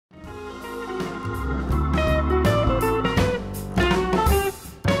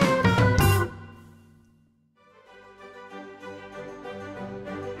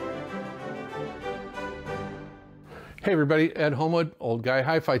Hey everybody, Ed Homewood, Old Guy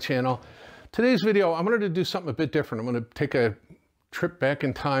Hi-Fi channel. Today's video, I'm going to do something a bit different. I'm going to take a trip back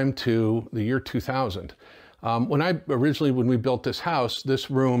in time to the year 2000. When we built this house, this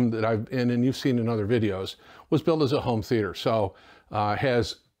room that I've in, and you've seen in other videos, was built as a home theater. So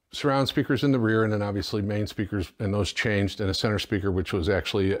has surround speakers in the rear, and then obviously main speakers, and those changed, and a center speaker, which was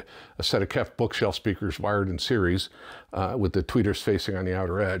actually a set of Kef bookshelf speakers wired in series with the tweeters facing on the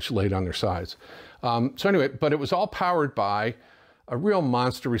outer edge, laid on their sides. So anyway, but it was all powered by a real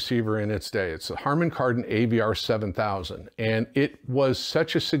monster receiver in its day. It's a Harman-Kardon AVR 7000, and it was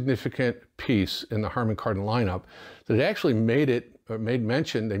such a significant piece in the Harman-Kardon lineup that it actually they made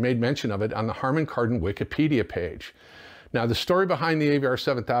mention of it on the Harman-Kardon Wikipedia page. Now, the story behind the AVR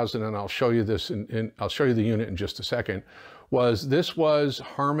 7000, and I'll show you this, I'll show you the unit in just a second, this was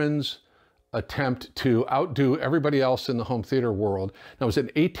Harman's attempt to outdo everybody else in the home theater world. Now, it was an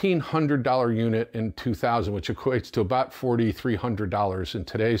 $1,800 unit in 2000, which equates to about $4,300 in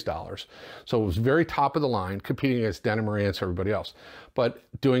today's dollars. So it was very top of the line, competing against Denon Marantz, everybody else, but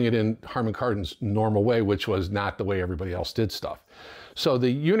doing it in Harman-Kardon's normal way, which was not the way everybody else did stuff. So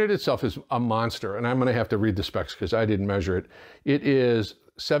the unit itself is a monster, and I'm going to have to read the specs because I didn't measure it. It is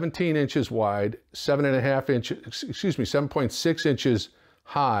 17 inches wide, 7.6 inches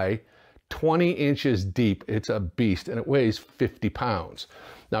high, 20 inches deep. It's a beast, and it weighs 50 pounds.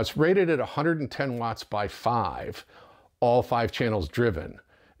 Now, it's rated at 110 watts by 5, all 5 channels driven.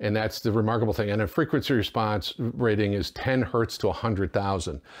 And that's the remarkable thing. And a frequency response rating is 10 hertz to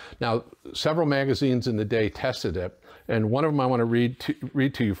 100,000. Now, several magazines in the day tested it, and one of them I want to read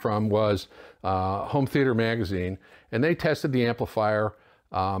to you from was Home Theater Magazine, and they tested the amplifier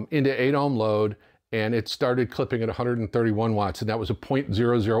into 8 ohm load, and it started clipping at 131 watts, and that was a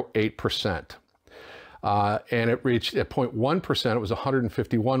 0.008%. And it reached at 0.1%, it was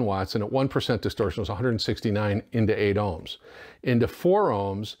 151 watts, and at 1% distortion, it was 169 into 8 ohms. Into 4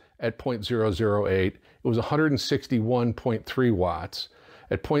 ohms at 0.008, it was 161.3 watts.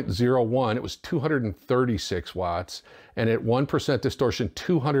 At 0.01, it was 236 watts, and at 1% distortion,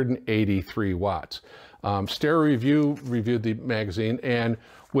 283 watts. Stereo Review reviewed the magazine, and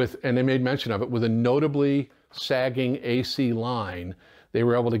they made mention of it, with a notably sagging AC line, they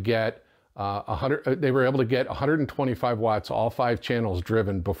were able to get 125 watts, all 5 channels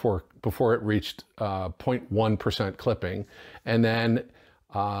driven before it reached 0.1% clipping, and then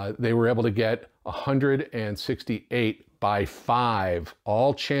they were able to get 168 by 5,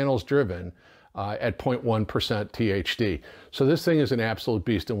 all channels driven at 0.1% THD. So this thing is an absolute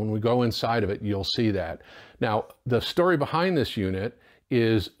beast, and when we go inside of it, you'll see that. Now, the story behind this unit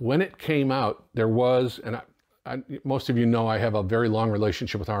is when it came out, there was, and most of you know I have a very long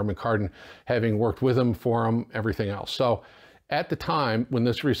relationship with Harman-Kardon, having worked with them, for them, everything else. So at the time when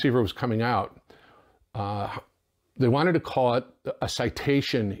this receiver was coming out, they wanted to call it a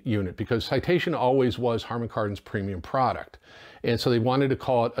citation unit because citation always was Harman-Kardon's premium product. And so they wanted to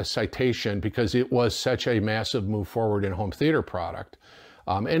call it a citation because it was such a massive move forward in home theater product.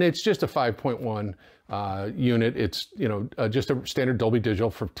 And it's just a 5.1 unit. It's, just a standard Dolby Digital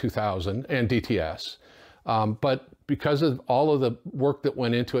for 2000 and DTS. But because of all of the work that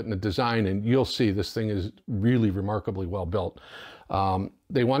went into it and the design, and you'll see this thing is really remarkably well built,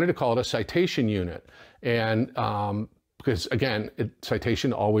 they wanted to call it a citation unit. And because again,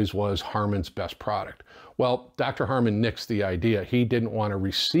 citation always was Harman's best product. Well, Dr. Harman nixed the idea. He didn't want a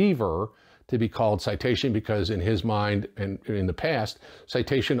receiver to be called citation because in his mind and in the past,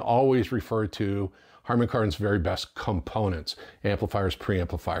 citation always referred to Harman-Kardon's very best components, amplifiers,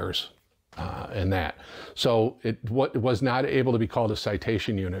 preamplifiers, and that. So it was not able to be called a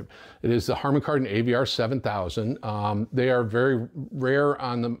citation unit. It is the Harman-Kardon AVR 7000. They are very rare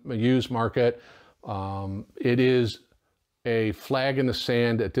on the used market. It is a flag in the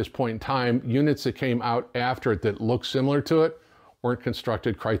sand at this point in time. Units that came out after it that look similar to it weren't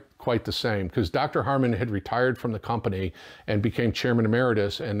constructed quite the same, because Dr. Harman had retired from the company and became chairman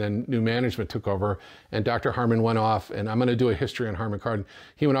emeritus, and then new management took over, and Dr. Harman went off, and I'm going to do a history on Harman-Kardon.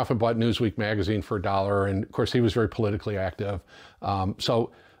 He went off and bought Newsweek magazine for $1, and of course he was very politically active. So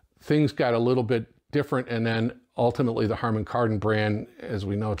things got a little bit different, and then ultimately the Harman-Kardon brand, as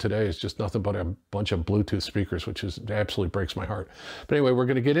we know today, is just nothing but a bunch of Bluetooth speakers, which absolutely breaks my heart. But anyway, we're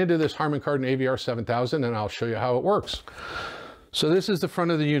going to get into this Harman-Kardon AVR 7000, and I'll show you how it works. So this is the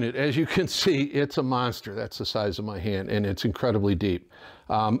front of the unit. As you can see, it's a monster. That's the size of my hand, and it's incredibly deep.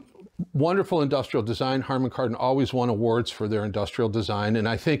 Wonderful industrial design. Harman-Kardon always won awards for their industrial design, and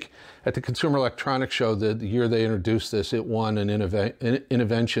I think at the Consumer Electronics Show, the year they introduced this, it won an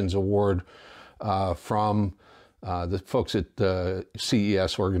Innovations Award from the folks at the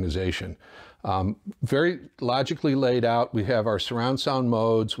CES organization. Very logically laid out. We have our surround sound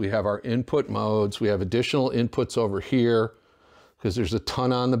modes, we have our input modes, we have additional inputs over here because there's a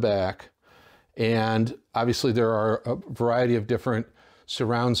ton on the back. And obviously there are a variety of different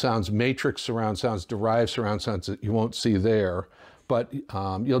surround sounds, matrix surround sounds, derived surround sounds that you won't see there. But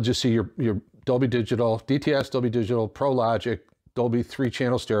you'll just see your Dolby Digital, DTS, Dolby Digital, Pro Logic, Dolby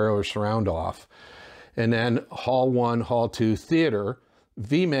 3-channel stereo or surround off. And then Hall 1, Hall 2 theater.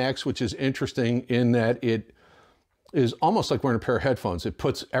 VMAX, which is interesting in that it is almost like wearing a pair of headphones. It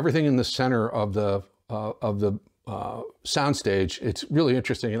puts everything in the center of the soundstage. It's really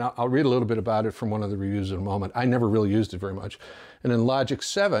interesting, and I'll read a little bit about it from one of the reviews in a moment. I never really used it very much. And then Logic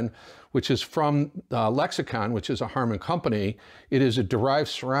 7, which is from Lexicon, which is a Harman company. It is a derived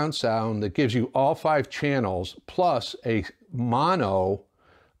surround sound that gives you all 5 channels plus a mono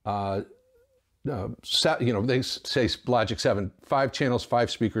they say Logic 7, 5 channels,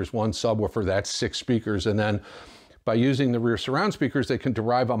 5 speakers, 1 subwoofer, that's 6 speakers. And then by using the rear surround speakers, they can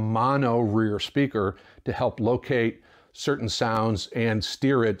derive a mono rear speaker to help locate certain sounds and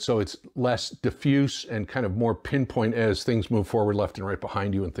steer it so it's less diffuse and kind of more pinpoint as things move forward, left and right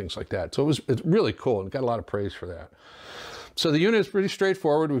behind you and things like that. So it's really cool and got a lot of praise for that. So the unit is pretty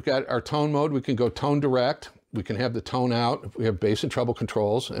straightforward. We've got our tone mode. We can go tone direct. We can have the tone out. We have bass and treble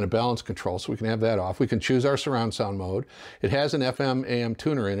controls and a balance control, so we can have that off. We can choose our surround sound mode. It has an FM AM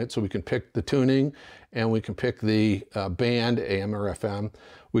tuner in it, so we can pick the tuning and we can pick the band, AM or FM.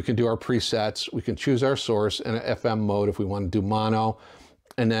 We can do our presets. We can choose our source and an FM mode if we want to do mono.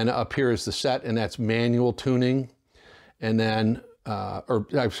 And then up here is the set, and that's manual tuning. And then,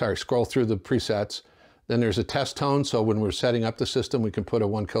 scroll through the presets. Then there's a test tone, so when we're setting up the system, we can put a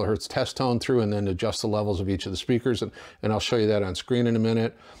 1 kilohertz test tone through and then adjust the levels of each of the speakers, and I'll show you that on screen in a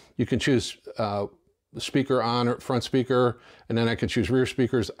minute. You can choose the speaker on or front speaker, and then I can choose rear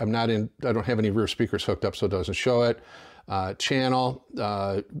speakers. I don't have any rear speakers hooked up, so it doesn't show it. Channel,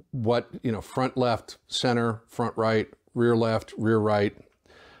 front left, center, front right, rear left, rear right.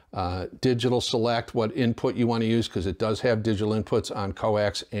 Digital select what input you want to use, because it does have digital inputs on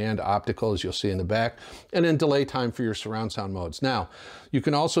coax and optical, as you'll see in the back, and then delay time for your surround sound modes. Now, you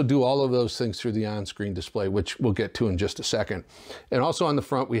can also do all of those things through the on-screen display, which we'll get to in just a second. And also on the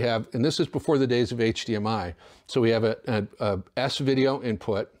front we have, and this is before the days of HDMI, so we have a S-video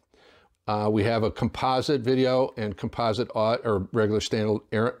input. We have a composite video and composite or regular standard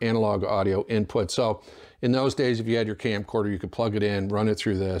analog audio input. So in those days, if you had your camcorder, you could plug it in, run it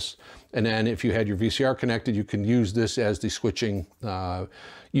through this. And then if you had your VCR connected, you can use this as the switching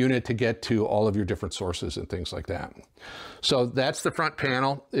unit to get to all of your different sources and things like that. So that's the front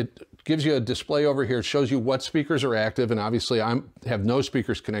panel. It gives you a display over here. It shows you what speakers are active. And obviously I have no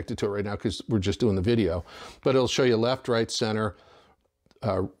speakers connected to it right now because we're just doing the video. But it'll show you left, right, center,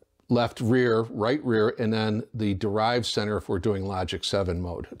 left rear, right rear, and then the derived center if we're doing Logic 7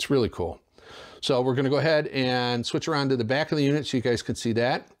 mode. It's really cool. So we're going to go ahead and switch around to the back of the unit so you guys can see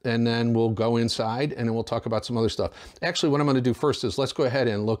that, and then we'll go inside and then we'll talk about some other stuff. Actually, what I'm going to do first is let's go ahead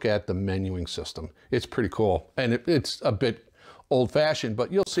and look at the menuing system. It's pretty cool, and it's a bit old-fashioned,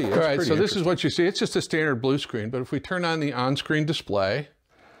 but you'll see. All right, so this is what you see. It's just a standard blue screen, but if we turn on the on-screen display,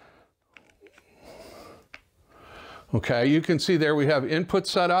 okay, you can see there we have input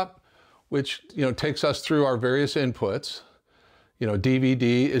set up, which takes us through our various inputs.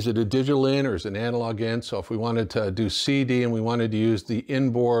 DVD, is it a digital in or is it an analog in? So if we wanted to do CD and we wanted to use the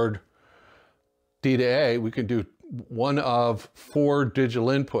inboard D to A, we can do one of 4 digital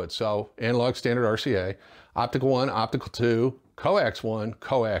inputs. So analog, standard, RCA, optical 1, optical 2, coax 1,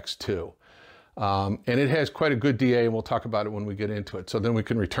 coax 2. And it has quite a good DA, and we'll talk about it when we get into it. So then we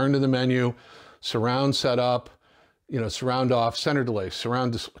can return to the menu, surround setup, surround off, center delay,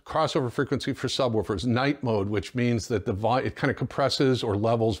 surround crossover frequency for subwoofers, night mode, which means that it kind of compresses or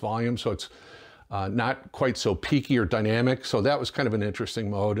levels volume, so it's not quite so peaky or dynamic. So that was kind of an interesting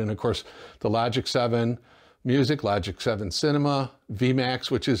mode. And of course, the Logic 7 music, Logic 7 cinema,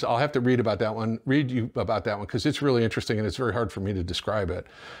 VMAX, which is, I'll have to read you about that one because it's really interesting and it's very hard for me to describe it.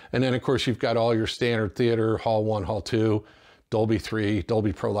 And then of course, you've got all your standard theater, Hall 1, Hall 2, Dolby 3,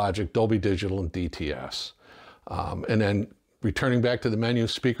 Dolby Pro Logic, Dolby Digital, and DTS. And then returning back to the menu,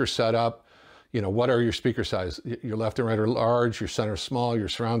 speaker setup, what are your speaker size? Your left and right are large, your center is small, your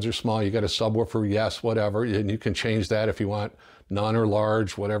surrounds are small, you got a subwoofer, yes, whatever, and you can change that if you want none or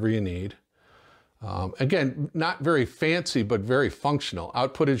large, whatever you need. Again, not very fancy, but very functional.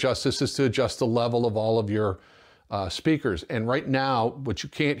 Output adjust, this is to adjust the level of all of your speakers. And right now, what you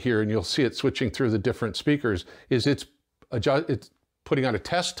can't hear, and you'll see it switching through the different speakers, is it's putting out a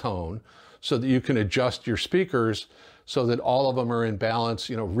test tone so that you can adjust your speakers so that all of them are in balance,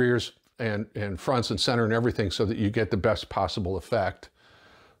 rears and fronts and center and everything so that you get the best possible effect.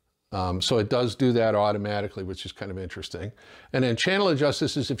 So it does do that automatically, which is kind of interesting. And then channel adjust,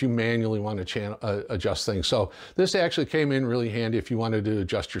 this is if you manually want to channel adjust things. So this actually came in really handy if you wanted to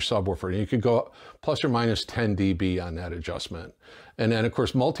adjust your subwoofer. And you could go plus or minus 10 dB on that adjustment. And then of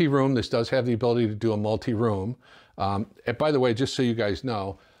course, multi-room, this does have the ability to do a multi-room. And by the way, just so you guys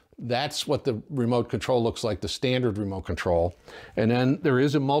know, that's what the remote control looks like, the standard remote control. And then there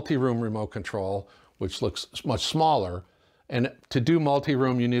is a multi-room remote control, which looks much smaller. And to do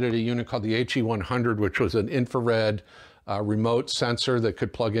multi-room, you needed a unit called the HE100, which was an infrared remote sensor that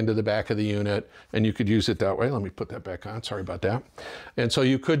could plug into the back of the unit, and you could use it that way. Let me put that back on, sorry about that. And so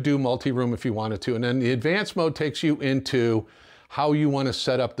you could do multi-room if you wanted to. And then the advanced mode takes you into how you want to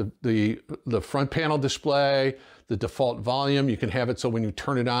set up the front panel display, the default volume. You can have it so when you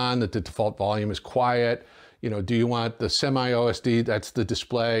turn it on that the default volume is quiet. You know, do you want the semi-OSD? That's the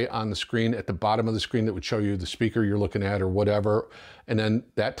display on the screen at the bottom of the screen that would show you the speaker you're looking at or whatever. And then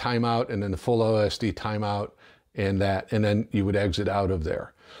that timeout, and then the full OSD timeout, and then you would exit out of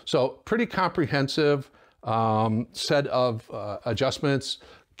there. So pretty comprehensive set of adjustments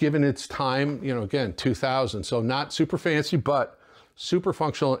given its time, you know, again, 2000. So not super fancy, but super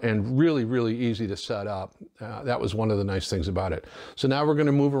functional and really, really easy to set up. That was one of the nice things about it. So now we're going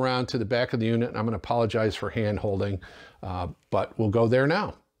to move around to the back of the unit, and I'm going to apologize for hand holding, but we'll go there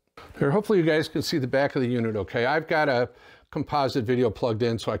now. Here, hopefully you guys can see the back of the unit okay. I've got a composite video plugged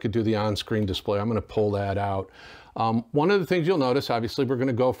in so I could do the on-screen display. I'm going to pull that out. One of the things you'll notice, obviously, we're going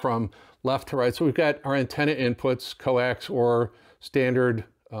to go from left to right. So we've got our antenna inputs, coax or standard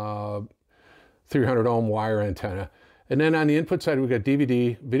 300 ohm wire antenna. And then on the input side, we've got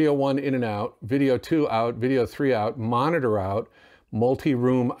DVD, video 1 in and out, video 2 out, video 3 out, monitor out,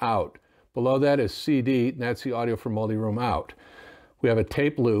 multi-room out. Below that is CD, and that's the audio for multi-room out. We have a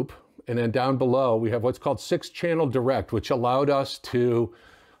tape loop, and then down below we have what's called 6-channel direct, which allowed us to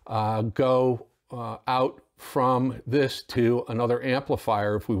go out from this to another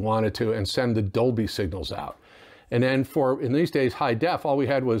amplifier if we wanted to, and send the Dolby signals out. And then for, in these days, high def, all we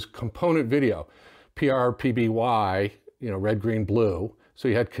had was component video, PR, PBY, you know, red, green, blue. So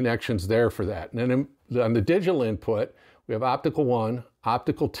you had connections there for that. And then on the digital input, we have optical 1,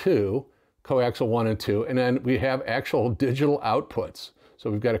 optical 2, coaxial 1 and 2, and then we have actual digital outputs.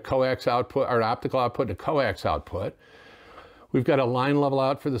 So we've got a coax output, or an optical output and a coax output. We've got a line level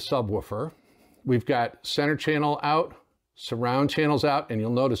out for the subwoofer. We've got center channel out, surround channels out, and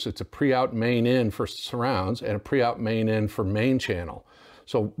you'll notice it's a pre-out main in for surrounds and a pre-out main in for main channel.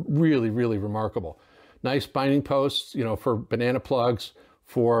 So really, really remarkable. Nice binding posts, you know, for banana plugs,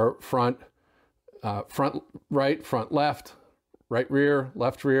 for front right, front left, right rear,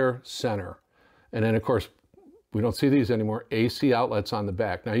 left rear, center. And then of course, we don't see these anymore, AC outlets on the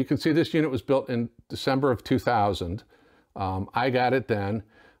back. Now you can see this unit was built in December of 2000. I got it then.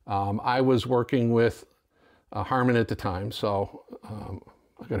 I was working with Harman at the time, so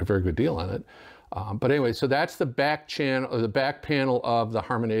I got a very good deal on it. But anyway, so that's the back channel, or the back panel of the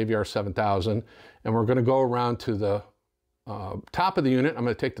Harman AVR 7000, and we're going to go around to the top of the unit. I'm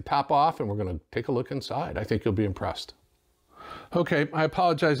going to take the top off, and we're going to take a look inside. I think you'll be impressed. Okay, I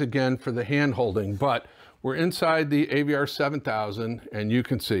apologize again for the hand holding, but we're inside the AVR 7000, and you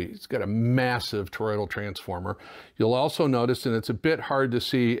can see it's got a massive toroidal transformer. You'll also notice, and it's a bit hard to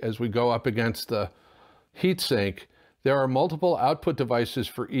see as we go up against the heatsink, there are multiple output devices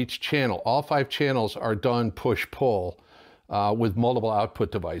for each channel. All 5 channels are done push-pull with multiple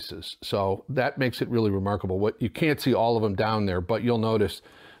output devices. So that makes it really remarkable. You can't see all of them down there, but you'll notice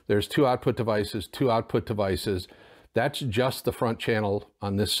there's 2 output devices, 2 output devices. That's just the front channel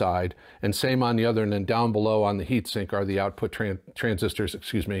on this side, and same on the other. And then down below on the heatsink are the output transistors,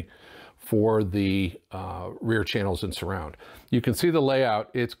 excuse me, for the rear channels and surround. You can see the layout,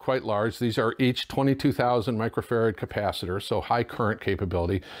 it's quite large. These are each 22,000 microfarad capacitors, so high current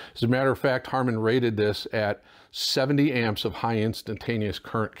capability. As a matter of fact, Harman rated this at 70 amps of high instantaneous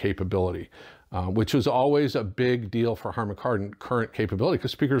current capability, which was always a big deal for Harman-Kardon, current capability,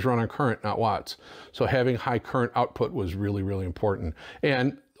 because speakers run on current, not watts. So having high current output was really, really important.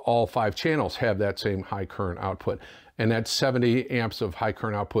 And all 5 channels have that same high current output. And that 70 amps of high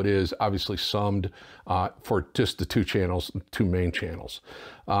current output is obviously summed for just the 2 channels, 2 main channels.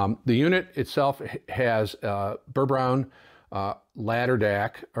 The unit itself has Burr Brown ladder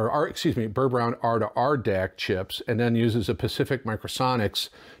DAC, Burr Brown R2R DAC chips, and then uses a Pacific Microsonics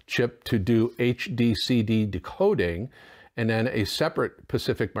chip to do HDCD decoding, and then a separate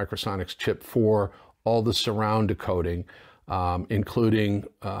Pacific Microsonics chip for all the surround decoding, including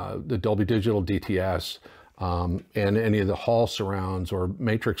the Dolby Digital DTS, and any of the hall surrounds or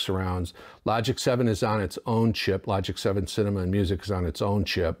matrix surrounds. Logic 7 is on its own chip. Logic 7 Cinema and Music is on its own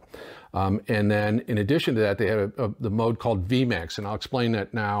chip. And then in addition to that, they had the mode called VMAX, and I'll explain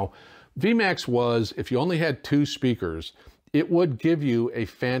that now. VMAX was, if you only had 2 speakers, it would give you a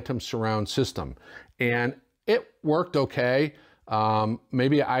phantom surround system. And it worked okay.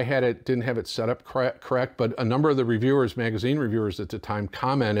 Maybe I didn't have it set up correct, but a number of the reviewers, magazine reviewers at the time,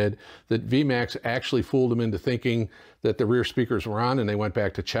 commented that VMAX actually fooled them into thinking that the rear speakers were on, and they went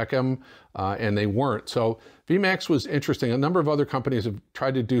back to check them, and they weren't. So VMAX was interesting. A number of other companies have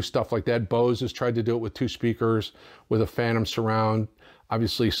tried to do stuff like that. Bose has tried to do it with 2 speakers with a phantom surround.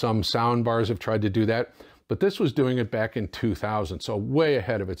 Obviously, some sound bars have tried to do that, but this was doing it back in 2000, so way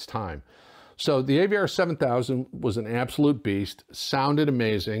ahead of its time. So the AVR 7000 was an absolute beast, sounded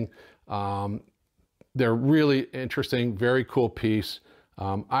amazing. They're really interesting, very cool piece.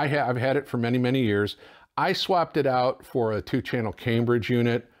 I've had it for many, many years. I swapped it out for a 2-channel Cambridge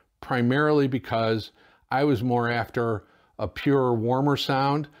unit, primarily because I was more after a pure, warmer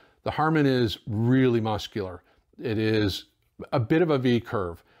sound. The Harman is really muscular. It is a bit of a V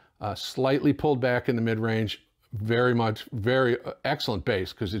curve, slightly pulled back in the mid-range, very excellent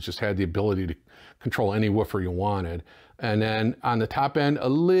bass because it just had the ability to control any woofer you wanted. And then on the top end, a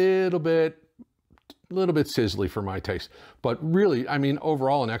little bit sizzly for my taste, but really, I mean,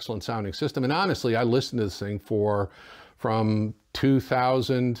 overall an excellent sounding system. And honestly, I listened to this thing from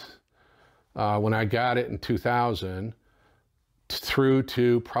 2000, when I got it in 2000, through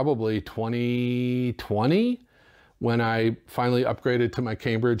to probably 2020, when I finally upgraded to my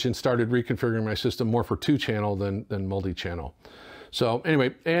Cambridge and started reconfiguring my system more for 2-channel than multi-channel. So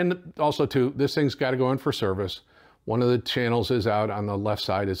anyway, and also too, this thing's got to go in for service. One of the channels is out on the left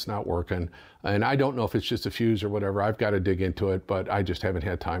side, it's not working. And I don't know if it's just a fuse or whatever. I've got to dig into it, but I just haven't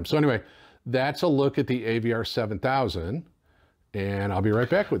had time. So anyway, that's a look at the AVR 7000. And I'll be right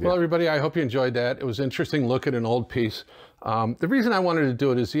back with you. Well, everybody, I hope you enjoyed that. It was an interesting look at an old piece. The reason I wanted to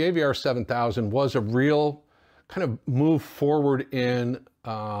do it is the AVR 7000 was a real kind of move forward in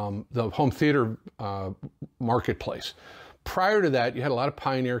the home theater marketplace. Prior to that, you had a lot of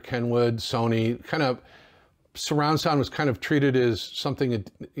Pioneer, Kenwood, Sony. Kind of surround sound was kind of treated as something that,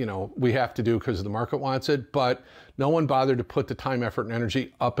 you know, we have to do because the market wants it, but no one bothered to put the time, effort, and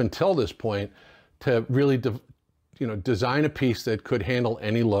energy up until this point to really design a piece that could handle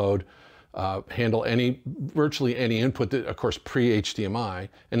any load, handle virtually any input, that, of course, pre-HDMI,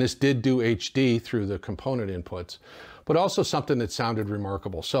 and this did do HD through the component inputs, but also something that sounded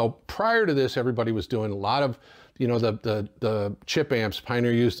remarkable. So prior to this, everybody was doing a lot of, you know, the chip amps.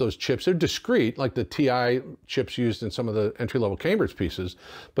 Pioneer used those chips. They're discrete, like the TI chips used in some of the entry-level Cambridge pieces,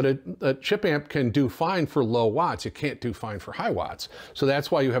 but a chip amp can do fine for low watts. It can't do fine for high watts. So that's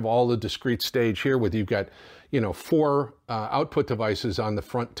why you have all the discrete stage here with, you've got, you know, 4 output devices on the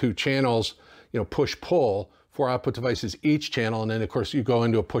front 2 channels, you know, push-pull, 4 output devices each channel, and then of course you go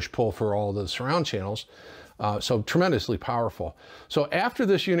into a push-pull for all the surround channels. So tremendously powerful. So after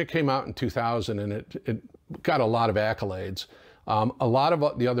this unit came out in 2000, and it got a lot of accolades, a lot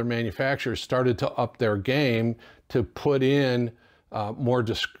of the other manufacturers started to up their game to put in more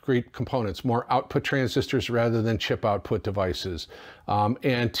discrete components, more output transistors rather than chip output devices,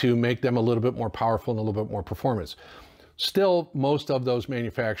 and to make them a little bit more powerful and a little bit more performance. Still, most of those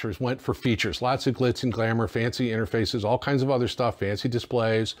manufacturers went for features, lots of glitz and glamour, fancy interfaces, all kinds of other stuff, fancy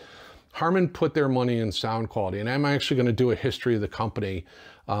displays. Harman put their money in sound quality, and I'm actually going to do a history of the company.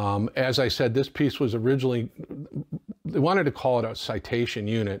 As I said, this piece was originally, they wanted to call it a citation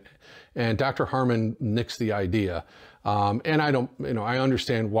unit, and Dr. Harman nixed the idea. And I don't, you know, I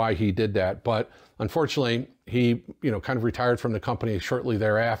understand why he did that, but unfortunately, he, you know, kind of retired from the company shortly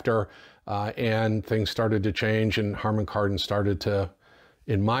thereafter, and things started to change, and Harman-Kardon started to,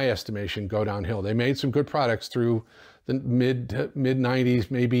 in my estimation, go downhill. They made some good products through the mid 90s,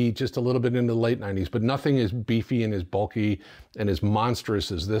 maybe just a little bit into the late 90s, but nothing as beefy and as bulky and as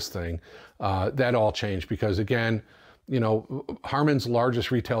monstrous as this thing. That all changed because, again, you know, Harman's largest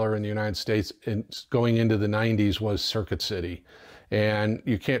retailer in the United States going into the 90s was Circuit City. And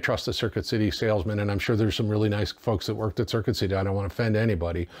you can't trust the Circuit City salesman, and I'm sure there's some really nice folks that worked at Circuit City. I don't want to offend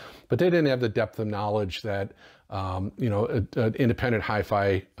anybody, but they didn't have the depth of knowledge that, you know, an independent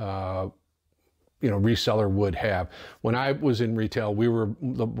hi-fi you know, reseller would have. When I was in retail, we were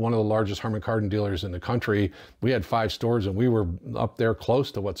one of the largest Harman-Kardon dealers in the country. We had 5 stores, and we were up there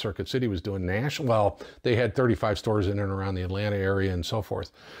close to what Circuit City was doing national. Well, they had 35 stores in and around the Atlanta area and so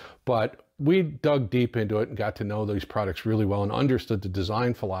forth. But we dug deep into it and got to know these products really well and understood the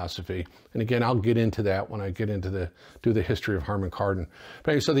design philosophy. And again, I'll get into that when I get into do the history of Harman-Kardon.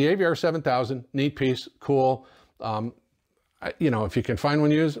 But anyway, so the AVR 7000, neat piece, cool. You know, if you can find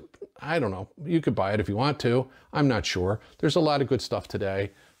one used, I don't know. You could buy it if you want to. I'm not sure. There's a lot of good stuff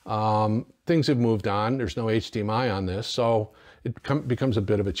today. Things have moved on. There's no HDMI on this, so it becomes a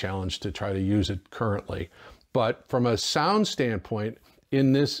bit of a challenge to try to use it currently. But from a sound standpoint,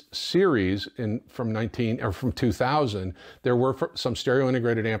 in this series from 2000, there were some stereo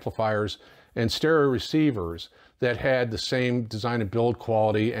integrated amplifiers and stereo receivers that had the same design and build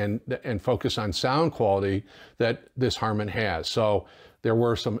quality and focus on sound quality that this Harman has. So there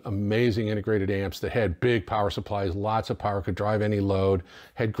were some amazing integrated amps that had big power supplies, lots of power, could drive any load,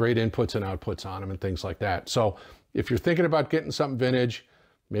 had great inputs and outputs on them and things like that. So if you're thinking about getting something vintage,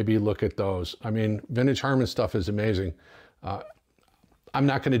 maybe look at those. I mean, vintage Harman stuff is amazing. I'm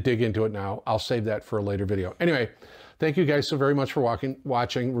not going to dig into it now. I'll save that for a later video. Anyway, thank you guys so very much for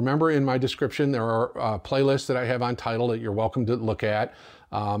watching. Remember, in my description, there are playlists that I have on Tidal that you're welcome to look at.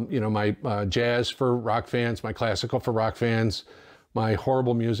 You know, my jazz for rock fans, my classical for rock fans, my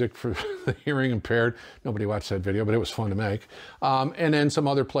horrible music for the hearing impaired. Nobody watched that video, but it was fun to make. And then some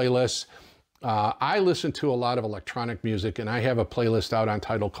other playlists. I listen to a lot of electronic music, and I have a playlist out on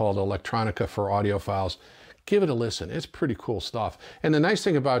Tidal called Electronica for Audiophiles. Give it a listen. It's pretty cool stuff. And the nice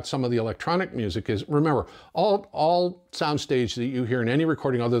thing about some of the electronic music is, remember, all soundstage that you hear in any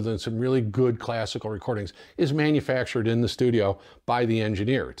recording other than some really good classical recordings is manufactured in the studio by the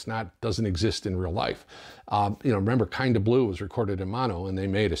engineer. It's not, doesn't exist in real life. You know, remember, Kinda Blue was recorded in mono, and they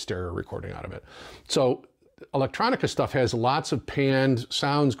made a stereo recording out of it. So electronica stuff has lots of panned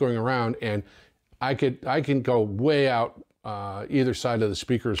sounds going around, and I can go way out either side of the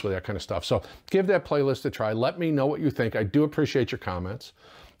speakers with that kind of stuff. So give that playlist a try. Let me know what you think. I do appreciate your comments.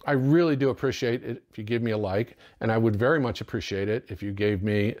 I really do appreciate it if you give me a like, and I would very much appreciate it if you gave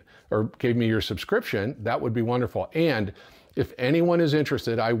me your subscription. That would be wonderful. And if anyone is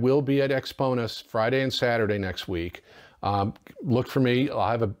interested, I will be at Exponus Friday and Saturday next week. Look for me. I'll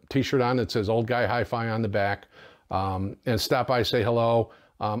have a t-shirt on that says Old Guy Hi-Fi on the back, and stop by, say hello.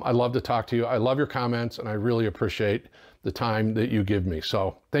 I'd love to talk to you. I love your comments, and I really appreciate the time that you give me.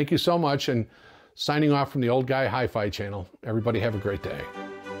 So thank you so much, and signing off from the Old Guy Hi-Fi channel. Everybody have a great day.